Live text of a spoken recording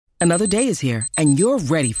Another day is here, and you're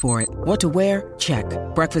ready for it. What to wear? Check.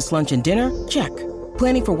 Breakfast, lunch, and dinner? Check.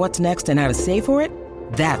 Planning for what's next and how to save for it?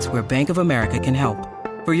 That's where Bank of America can help.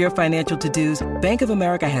 For your financial to-dos, Bank of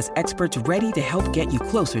America has experts ready to help get you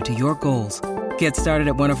closer to your goals. Get started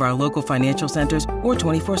at one of our local financial centers or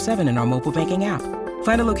 24/7 in our mobile banking app.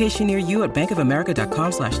 Find a location near you at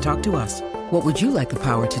bankofamerica.com/talktous. What would you like the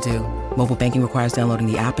power to do? Mobile banking requires downloading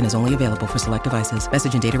the app and is only available for select devices.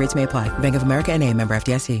 Message and data rates may apply. Bank of America N.A., member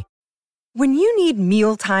FDIC. When you need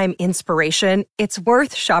mealtime inspiration, it's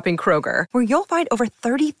worth shopping Kroger, where you'll find over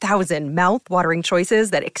 30,000 mouth-watering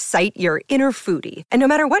choices that excite your inner foodie. And no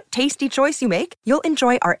matter what tasty choice you make, you'll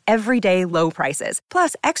enjoy our everyday low prices,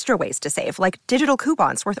 plus extra ways to save, like digital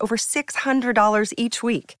coupons worth over $600 each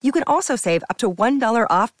week. You can also save up to $1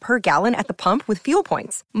 off per gallon at the pump with fuel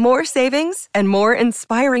points. More savings and more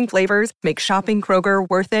inspiring flavors make shopping Kroger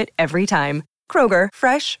worth it every time. Kroger,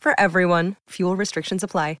 fresh for everyone. Fuel restrictions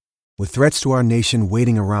apply. With threats to our nation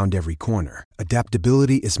waiting around every corner,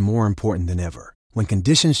 adaptability is more important than ever. When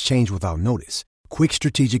conditions change without notice, quick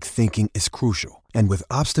strategic thinking is crucial. And with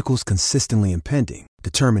obstacles consistently impending,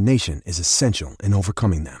 determination is essential in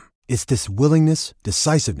overcoming them. It's this willingness,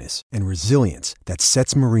 decisiveness, and resilience that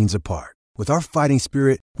sets Marines apart. With our fighting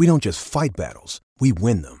spirit, we don't just fight battles, we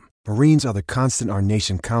win them. Marines are the constant our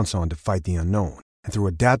nation counts on to fight the unknown. And through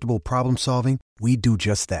adaptable problem solving, we do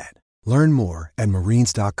just that. Learn more at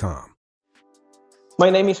marines.com. My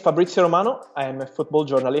name is Fabrizio Romano. I am a football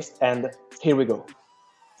journalist, and here we go.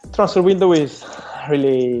 Transfer window is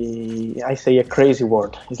really, I say, a crazy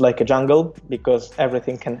word. It's like a jungle because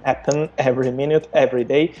everything can happen every minute, every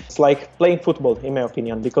day. It's like playing football, in my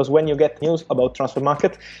opinion, because when you get news about transfer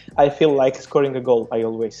market, I feel like scoring a goal, I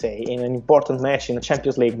always say, in an important match, in a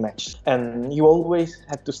Champions League match. And you always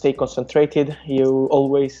have to stay concentrated. You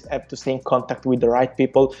always have to stay in contact with the right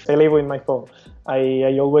people. I live with my phone.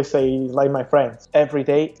 I always say, like my friends, every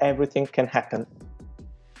day, everything can happen.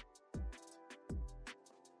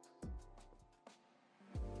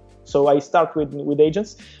 So I start with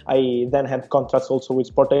agents. I then have contracts also with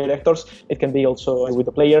sport directors. It can be also with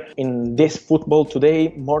the player. In this football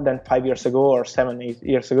today, more than 5 years ago or 7-8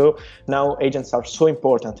 years ago, now agents are so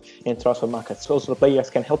important in transfer markets. Also the players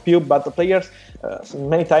can help you, but the players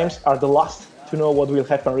many times are the last to know what will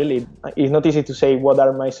happen really. It's not easy to say what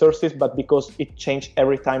are my sources, but because it changes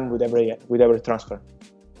every time with every transfer.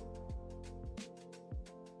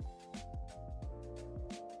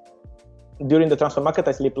 During the transfer market,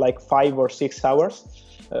 I sleep like 5 or 6 hours,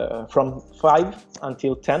 from 5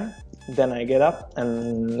 until 10. Then I get up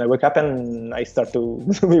and I wake up and I start to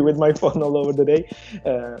be with my phone all over the day.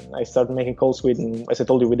 I start making calls with, as I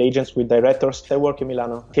told you, with agents, with directors. I work in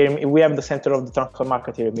Milano. Here we have the center of the transfer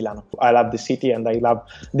market here in Milano. I love the city and I love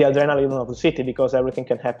the adrenaline of the city because everything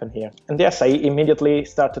can happen here. And yes, I immediately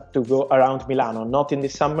started to go around Milano, not in the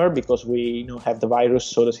summer because we have the virus,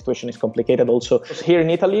 so the situation is complicated. Also here in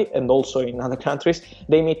Italy and also in other countries,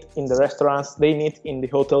 they meet in the restaurants, they meet in the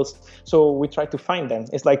hotels. So we try to find them.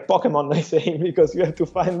 It's like Pokemon, I say, because you have to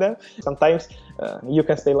find them. Sometimes you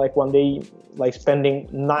can stay like one day, like spending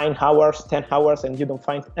 9 hours, 10 hours, and you don't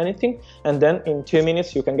find anything. And then in 2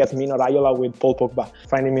 minutes, you can get Mino Raiola with Paul Pogba.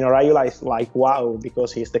 Finding Mino Raiola is like, wow,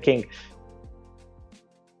 because he's the king.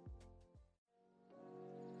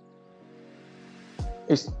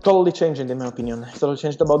 It's totally changed in my opinion. It's totally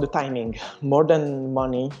changed about the timing, more than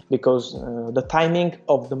money, because the timing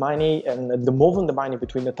of the money and the moving the money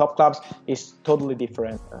between the top clubs is totally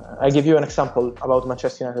different. I give you an example about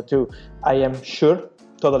Manchester United too. I am sure,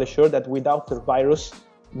 totally sure, that without the virus,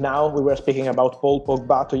 now we were speaking about Paul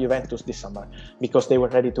Pogba to Juventus this summer, because they were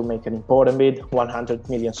ready to make an important bid, 100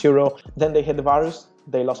 million euro. Then they had the virus.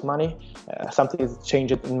 They lost money. Something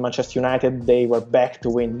changed in Manchester United. They were back to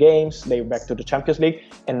win games. They were back to the Champions League.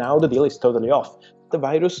 And now the deal is totally off. The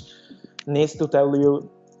virus needs to tell you,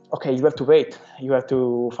 okay, you have to wait. You have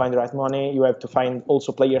to find the right money. You have to find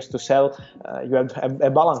also players to sell. You have to have a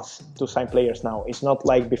balance to sign players now. It's not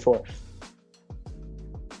like before.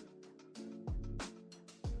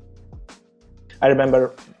 I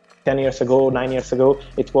remember 10 years ago, 9 years ago,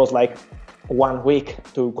 it was like 1 week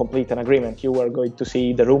to complete an agreement. You were going to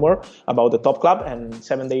see the rumor about the top club, and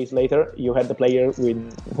 7 days later you had the player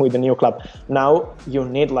with the new club. Now you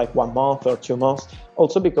need like 1 month or 2 months,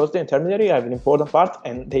 also because the intermediary have an important part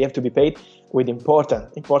and they have to be paid with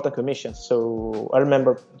important commissions. So I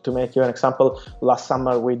remember, to make you an example, last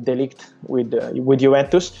summer with De Ligt, with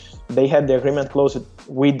Juventus, they had the agreement closed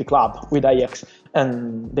with the club, with Ajax,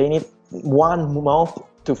 and they need 1 month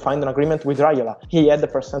to find an agreement with Raiola. He had the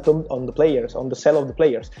percent on the players, on the sale of the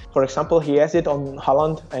players. For example, he has it on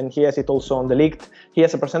Haaland and he has it also on De Ligt. He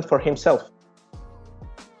has a percent for himself.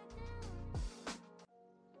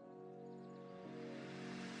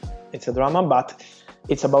 it's a drama, but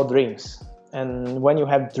it's about dreams. And when you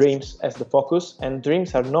have dreams as the focus, and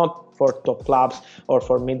dreams are not for top clubs or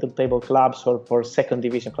for middle table clubs or for second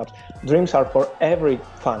division clubs. Dreams are for every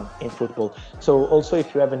fan in football. So also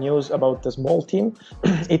if you have a news about a small team,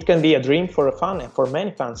 it can be a dream for a fan and for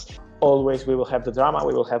many fans. Always we will have the drama,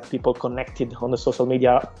 we will have people connected on the social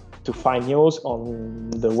media to find news on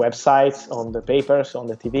the websites, on the papers, on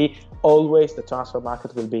the TV. Always the transfer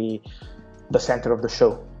market will be the center of the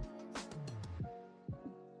show.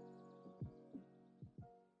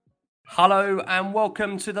 Hello and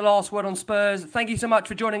welcome to The Last Word on Spurs. Thank you so much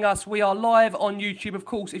for joining us. We are live on YouTube, of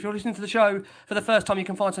course. If you're listening to the show for the first time, you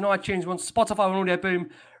can find us on iTunes. We're on Spotify, we're on Audio Boom.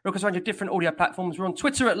 We're across a range of different audio platforms. We're on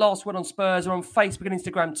Twitter at Last Word on Spurs. We're on Facebook and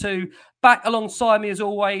Instagram too. Back alongside me, as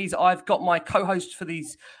always, I've got my co-host for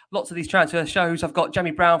lots of these transfer shows. I've got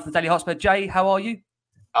Jamie Brown from the Daily Hotspur. Jay, how are you?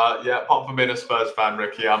 Apart from being a Spurs fan,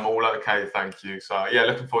 Ricky, I'm all okay, thank you. So,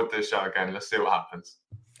 looking forward to the show again. Let's see what happens.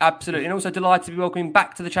 Absolutely. And also delighted to be welcoming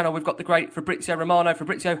back to the channel. We've got the great Fabrizio Romano.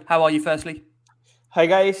 Fabrizio, how are you firstly? Hi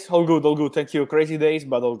guys, all good. Thank you. Crazy days,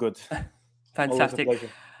 but all good. Fantastic.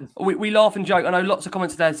 We laugh and joke. I know lots of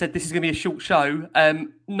comments today said this is going to be a short show.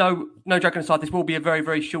 No joking aside, this will be a very,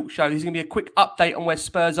 very short show. This is going to be a quick update on where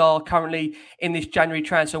Spurs are currently in this January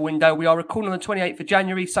transfer window. We are recording on the 28th of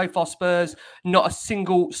January. So far, Spurs, not a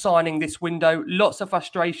single signing this window. Lots of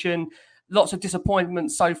frustration. Lots of disappointment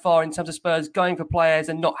so far in terms of Spurs going for players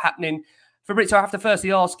and not happening. Fabrizio, I have to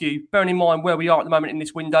firstly ask you, bearing in mind where we are at the moment in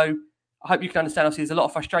this window, I hope you can understand, obviously, there's a lot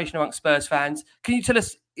of frustration amongst Spurs fans. Can you tell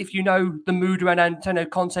us if you know the mood around Antonio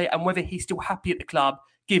Conte and whether he's still happy at the club,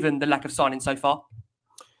 given the lack of signing so far?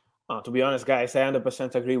 To be honest, guys, I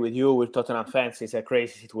 100% agree with you. With Tottenham fans, it's a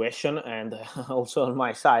crazy situation. And also on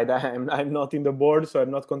my side, I'm not in the board, so I'm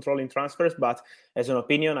not controlling transfers. But as an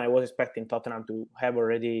opinion, I was expecting Tottenham to have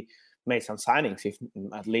already made some signings, if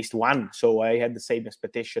at least one. So I had the same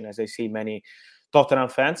expectation as I see many Tottenham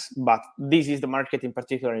fans. But this is the market in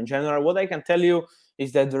particular in general. What I can tell you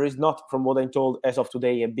is that there is not, from what I'm told as of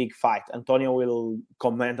today, a big fight. Antonio will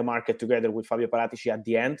comment the market together with Fabio Paratici at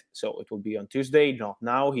the end. So it will be on Tuesday, not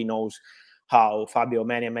now. He knows how Fabio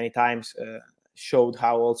many times showed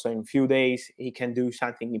how also in few days he can do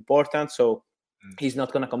something important. So he's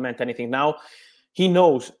not going to comment anything now. He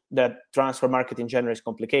knows that transfer market in general is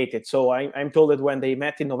complicated. So I'm told that when they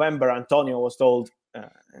met in November, Antonio was told,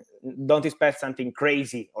 don't expect something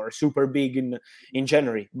crazy or super big in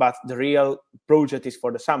January, but the real project is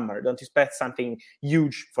for the summer. Don't expect something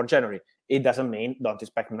huge for January. It doesn't mean don't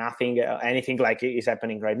expect anything like it is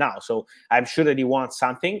happening right now. So I'm sure that he wants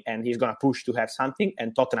something and he's going to push to have something,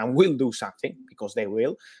 and Tottenham will do something because they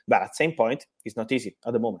will. But at the same point, it's not easy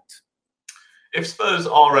at the moment. If Spurs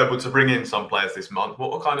are able to bring in some players this month,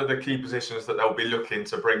 what are kind of the key positions that they'll be looking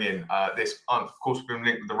to bring in this month? Of course, we're going to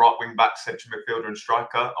link with the right wing back, central midfielder and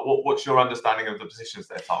striker. What's your understanding of the positions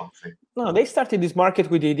they're targeting? No, they started this market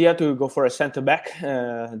with the idea to go for a centre-back.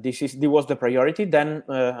 This was the priority. Then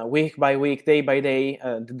week by week, day by day,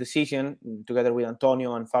 the decision, together with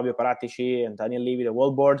Antonio and Fabio Paratici and Daniel Levy, the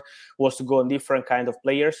world board, was to go on different kind of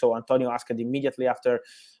players. So Antonio asked immediately after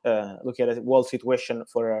looking at the world situation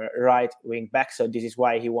for a right wing back. So this is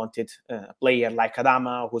why he wanted a player like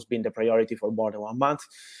Adama, who's been the priority for more than 1 month.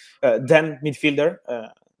 Then midfielder.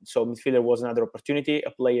 So midfielder was another opportunity,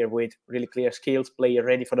 a player with really clear skills, player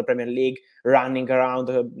ready for the Premier League, running around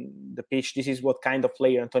the pitch. This is what kind of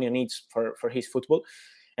player Antonio needs for his football.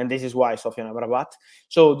 And this is why Sofiane Amrabat.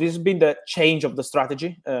 So this has been the change of the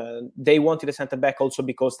strategy. They wanted a centre-back also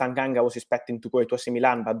because Tanganga was expecting to go to AC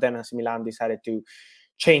Milan, but then AC Milan decided to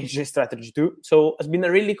change the strategy too. So it's been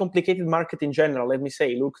a really complicated market in general, let me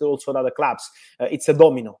say. Look also at other clubs. It's a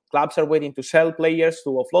domino. Clubs are waiting to sell players, to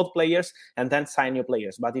offload players, and then sign new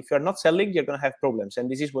players. But if you're not selling, you're going to have problems. And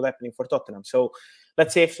this is what's happening for Tottenham. So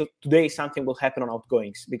let's say if today something will happen on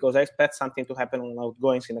outgoings, because I expect something to happen on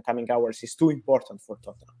outgoings in the coming hours. It's too important for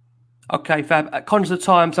Tottenham. Okay, Fab. Conscious of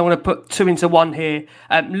time, so I'm going to put two into one here.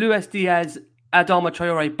 Luis Diaz, Adama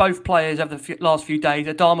Traore, both players over the last few days.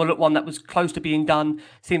 Adama looked one that was close to being done,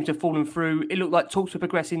 seems to have fallen through. It looked like talks were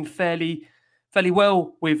progressing fairly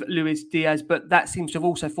well with Luis Diaz, but that seems to have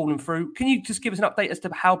also fallen through. Can you just give us an update as to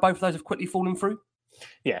how both of those have quickly fallen through?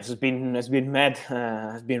 Yes, it's been mad.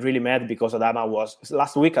 It's been really mad because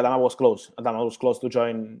last week Adama was close. Adama was close to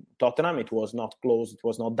join Tottenham. It was not close. It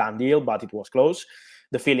was not done deal, but it was close.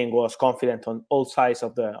 The feeling was confident on all sides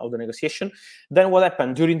of the negotiation. Then what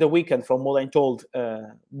happened during the weekend? From what I'm told,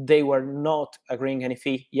 they were not agreeing any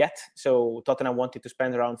fee yet. So Tottenham wanted to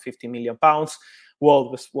spend around £50 million.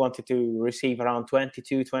 Wolves wanted to receive around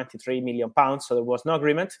 22, 23 million pounds. So there was no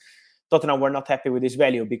agreement. Tottenham were not happy with his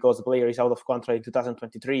value because the player is out of contract in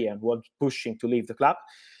 2023 and was pushing to leave the club.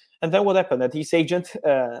 And then what happened? That his agent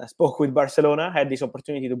spoke with Barcelona, had this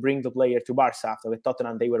opportunity to bring the player to Barca. After with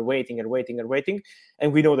Tottenham, they were waiting.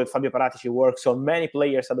 And we know that Fabio Paratici works on many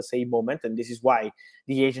players at the same moment. And this is why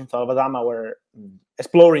the agents of Adama were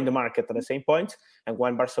exploring the market at the same point. And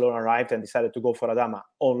when Barcelona arrived and decided to go for Adama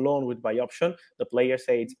on loan with buy option, the player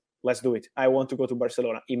said, let's do it. I want to go to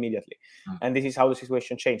Barcelona immediately. And this is how the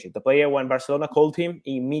situation changed. The player, when Barcelona called him,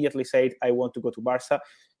 he immediately said, I want to go to Barca.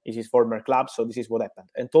 It's his former club, so this is what happened.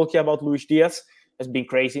 And talking about Luis Diaz has been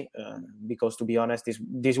crazy because, to be honest,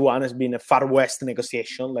 this one has been a Far West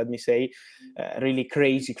negotiation, let me say. Really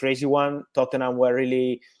crazy one. Tottenham were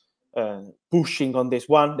really pushing on this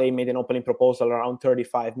one. They made an opening proposal around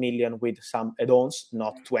 35 million with some add-ons,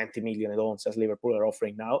 not 20 million add-ons as Liverpool are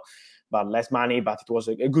offering now, but less money, but it was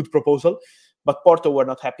a good proposal. But Porto were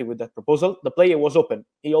not happy with that proposal. The player was open.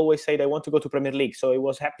 He always said, I want to go to Premier League. So he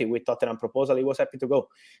was happy with Tottenham proposal. He was happy to go.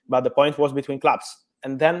 But the point was between clubs.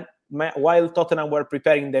 And then while Tottenham were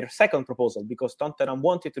preparing their second proposal, because Tottenham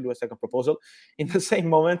wanted to do a second proposal, in the same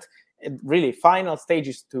moment, really final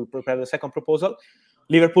stages to prepare the second proposal,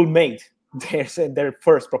 Liverpool made their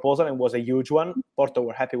first proposal and was a huge one. Porto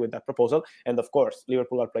were happy with that proposal. And of course,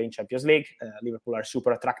 Liverpool are playing Champions League. Liverpool are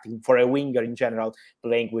super attractive for a winger in general,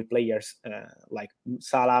 playing with players like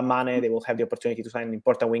Salah, Mane. They will have the opportunity to sign an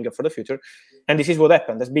important winger for the future. And this is what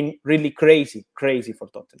happened. It's been really crazy for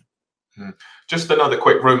Tottenham. Just another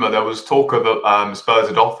quick rumour. There was talk of Spurs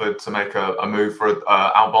had offered to make a move for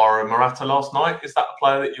Alvaro Morata last night. Is that a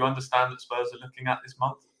player that you understand that Spurs are looking at this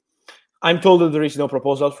month? I'm told that there is no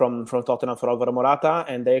proposal from Tottenham for Alvaro Morata,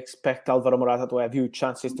 and they expect Alvaro Morata to have huge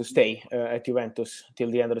chances to stay at Juventus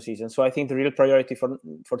till the end of the season. So I think the real priority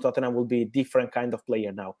for Tottenham will be a different kind of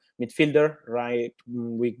player now. Midfielder, right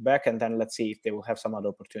wing back, and then let's see if they will have some other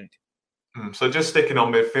opportunity. So just sticking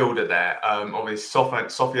on midfielder there, obviously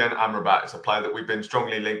Sofiane Amrabat is a player that we've been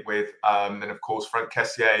strongly linked with. Then of course Franck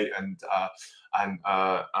Kessié and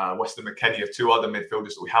Weston McKennie are two other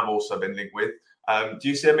midfielders that we have also been linked with. Do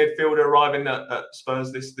you see a midfielder arriving at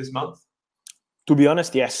Spurs this month? To be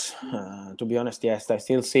honest, yes. I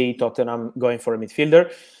still see Tottenham going for a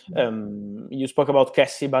midfielder. You spoke about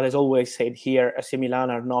Kessie, but as always said here, AC Milan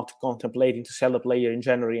are not contemplating to sell the player in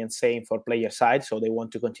January and same for player side. So they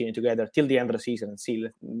want to continue together till the end of the season and see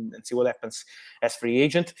what happens as free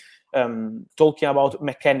agent. Talking about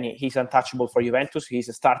McKennie, he's untouchable for Juventus. He's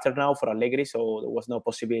a starter now for Allegri, so there was no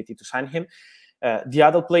possibility to sign him. The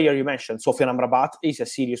other player you mentioned, Sofiane Amrabat, is a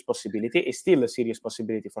serious possibility. Is still a serious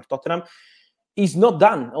possibility for Tottenham. Is not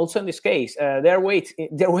done. Also in this case, they're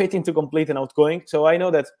waiting to complete an outgoing. So I know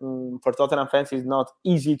that for Tottenham fans, it's not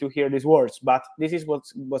easy to hear these words, but this is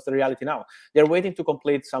what's the reality now. They're waiting to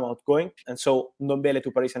complete some outgoing, and so Ndombele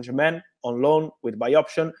to Paris Saint-Germain on loan with buy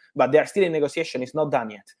option, but they're still in negotiation. It's not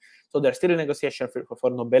done yet. So they're still in negotiation for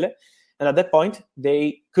Ndombele. And at that point,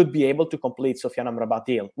 they could be able to complete Sofiane Amrabat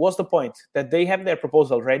deal. What's the point? That they have their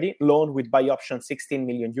proposal ready, loan with buy option 16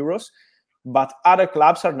 million euros. But other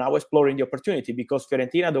clubs are now exploring the opportunity because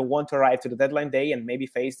Fiorentina don't want to arrive to the deadline day and maybe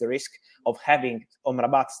face the risk of having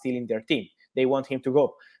Amrabat still in their team. They want him to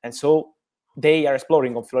go. And so they are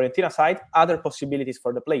exploring on Fiorentina side other possibilities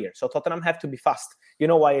for the player. So Tottenham have to be fast. You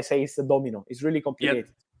know why I say it's a domino. It's really complicated.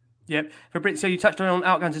 Yep. Fabrizio, you touched on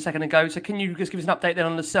outgoings a second ago. So can you just give us an update then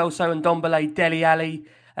on Lo Celso and Ndombele, Dele Alli?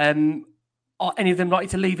 Are any of them likely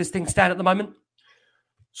to leave as things stand at the moment?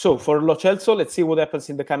 So for Lo Celso, let's see what happens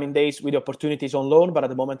in the coming days with the opportunities on loan. But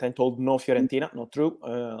at the moment, I'm told no Fiorentina, not true.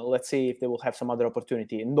 Let's see if they will have some other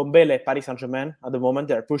opportunity. Ndombele, Paris Saint-Germain, at the moment,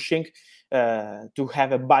 they're pushing to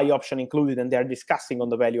have a buy option included, and they're discussing on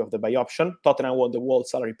the value of the buy option. Tottenham want the whole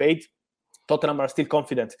salary paid. Tottenham are still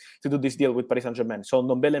confident to do this deal with Paris Saint-Germain. So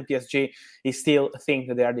Ndombele and PSG is still a thing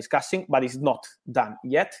that they are discussing, but it's not done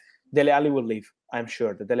yet. Dele Alli will leave. I'm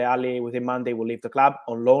sure that Dele Alli within Monday will leave the club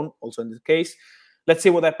on loan, also in this case. Let's see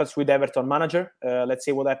what happens with Everton manager. Let's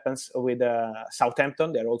see what happens with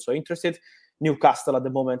Southampton. They're also interested. Newcastle at the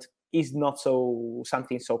moment is not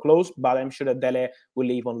something so close, but I'm sure that Dele will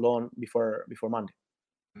leave on loan before Monday.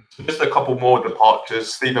 So just a couple more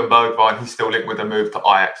departures. Steven Bergwijn, he's still linked with a move to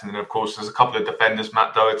Ajax. And then, of course, there's a couple of defenders,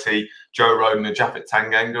 Matt Doherty, Joe Rodon and Japhet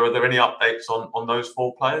Tanganga. Are there any updates on those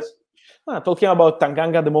four players? Talking about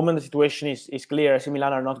Tanganga, at the moment, the situation is clear. AC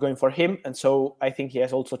Milan are not going for him. And so I think he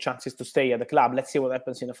has also chances to stay at the club. Let's see what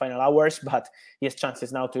happens in the final hours. But he has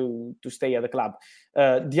chances now to stay at the club.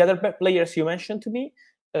 The other players you mentioned to me?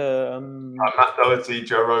 Matt Doherty,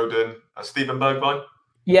 Joe Rodon, Steven Bergwijn.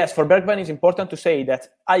 Yes, for Bergwijn, it's important to say that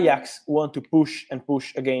Ajax want to push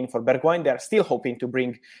again for Bergwijn. They are still hoping to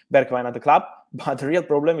bring Bergwijn at the club, but the real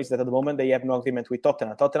problem is that at the moment they have no agreement with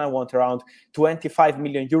Tottenham. Tottenham want around 25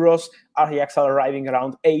 million euros. Ajax are arriving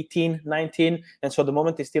around 18, 19, and so the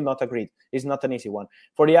moment is still not agreed. It's not an easy one.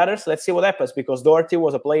 For the others, let's see what happens, because Doherty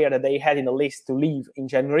was a player that they had in the list to leave in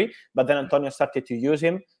January, but then Antonio started to use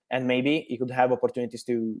him, and maybe he could have opportunities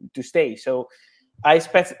to stay. So I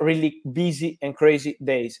expect really busy and crazy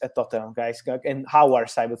days at Tottenham, guys, and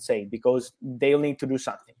hours, I would say, because they'll need to do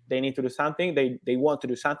something. They need to do something. They want to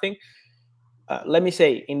do something. Let me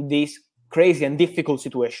say, in this crazy and difficult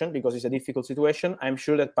situation, because it's a difficult situation, I'm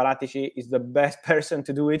sure that Paratici is the best person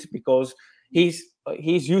to do it, because he's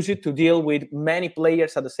used to deal with many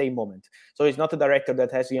players at the same moment. So he's not a director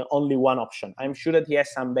that has only one option. I'm sure that he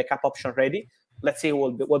has some backup option ready. Let's see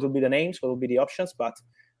what will be the names, what will be the options, but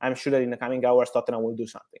I'm sure that in the coming hours, Tottenham will do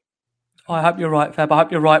something. I hope you're right, Fab. I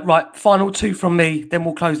hope you're right. Right, final two from me, then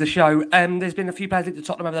we'll close the show. There's been a few players linked to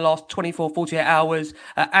Tottenham over the last 24, 48 hours.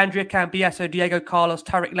 Andrea Cambiaso, Diego Carlos,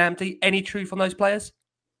 Tariq Lamptey. Any truth on those players?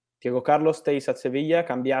 Diego Carlos stays at Sevilla.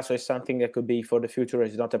 Cambiaso is something that could be for the future.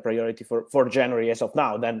 It's not a priority for January as of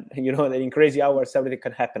now. Then, in crazy hours, everything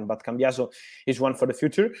can happen. But Cambiaso is one for the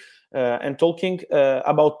future. And talking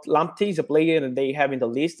about Lamptey, is a player that they have in the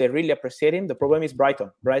list. They really appreciate him. The problem is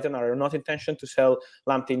Brighton. Brighton are not intention to sell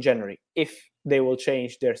Lamptey in January. If they will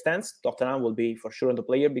change their stance, Tottenham will be for sure on the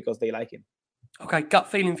player because they like him. Okay,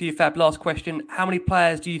 gut feeling for you, Fab. Last question. How many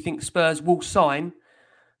players do you think Spurs will sign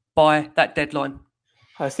by that deadline?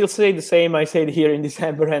 I still say the same I said here in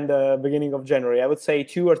December and the beginning of January. I would say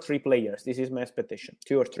 2 or 3 players. This is my expectation.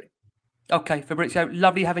 2 or 3. Okay, Fabrizio,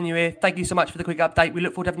 lovely having you here. Thank you so much for the quick update. We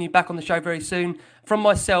look forward to having you back on the show very soon. From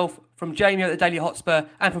myself, from Jamie at the Daily Hotspur,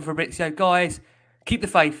 and from Fabrizio, guys, keep the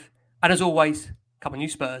faith. And as always, come on you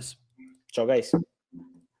Spurs. Ciao, guys.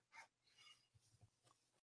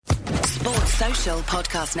 Sports Social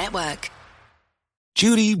Podcast Network.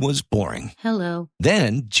 Judy was boring. Hello.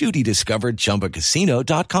 Then Judy discovered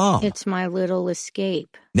ChumbaCasino.com. It's my little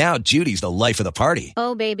escape. Now Judy's the life of the party.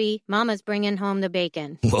 Oh, baby, mama's bringing home the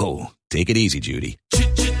bacon. Whoa, take it easy, Judy.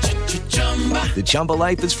 The Chumba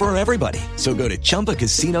life is for everybody. So go to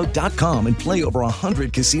ChumbaCasino.com and play over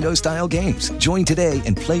 100 casino-style games. Join today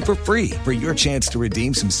and play for free for your chance to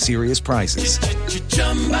redeem some serious prizes.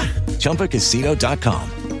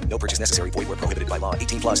 ChumbaCasino.com. No purchase necessary. Void where prohibited by law.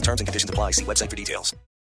 18+ terms and conditions apply. See website for details.